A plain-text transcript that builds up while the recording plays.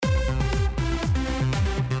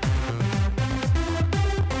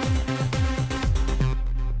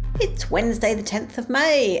Wednesday the 10th of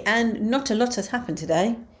May and not a lot has happened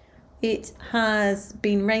today. It has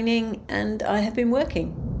been raining and I have been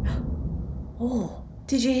working. Oh,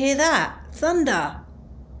 did you hear that? Thunder.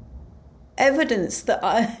 Evidence that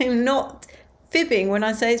I am not fibbing when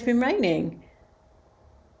I say it's been raining.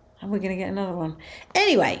 And we're going to get another one.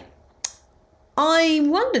 Anyway, I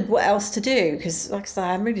wondered what else to do because, like I say,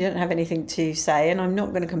 I really don't have anything to say and I'm not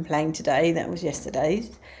going to complain today. That was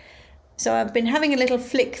yesterday's. So I've been having a little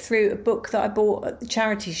flick through a book that I bought at the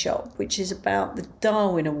charity shop, which is about the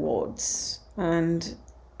Darwin Awards. And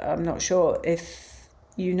I'm not sure if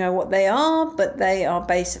you know what they are, but they are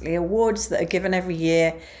basically awards that are given every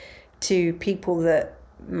year to people that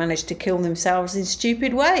manage to kill themselves in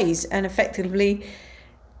stupid ways and effectively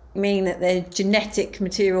mean that their genetic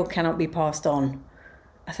material cannot be passed on.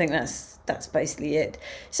 I think that's basically it.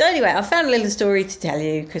 So anyway, I found a little story to tell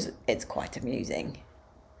you because it's quite amusing.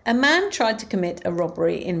 A man tried to commit a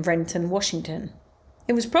robbery in Renton, Washington.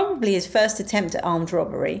 It was probably his first attempt at armed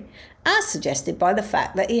robbery, as suggested by the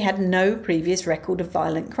fact that he had no previous record of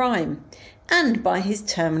violent crime, and by his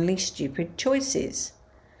terminally stupid choices.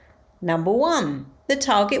 Number 1. The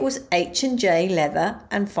target was H&J Leather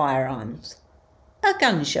and Firearms, a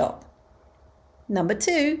gun shop. Number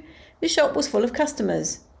 2. The shop was full of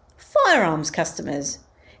customers, firearms customers,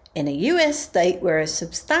 in a US state where a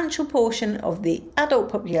substantial portion of the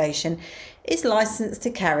adult population is licensed to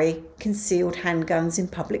carry concealed handguns in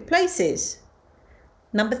public places.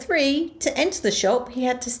 Number 3, to enter the shop, he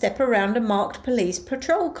had to step around a marked police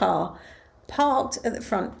patrol car parked at the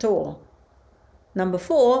front door. Number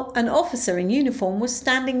 4, an officer in uniform was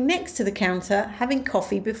standing next to the counter having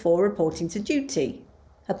coffee before reporting to duty.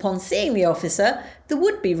 Upon seeing the officer, the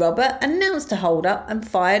would-be robber announced a hold-up and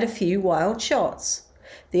fired a few wild shots.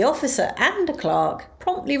 The officer and a clerk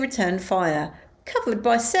promptly returned fire, covered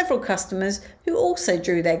by several customers who also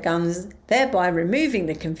drew their guns, thereby removing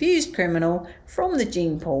the confused criminal from the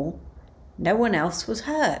gene pool. No one else was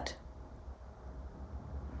hurt.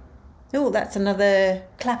 Oh, that's another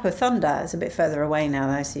clap of thunder. It's a bit further away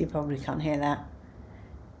now though, so you probably can't hear that.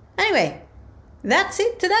 Anyway, that's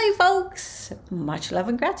it today, folks. Much love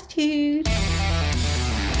and gratitude.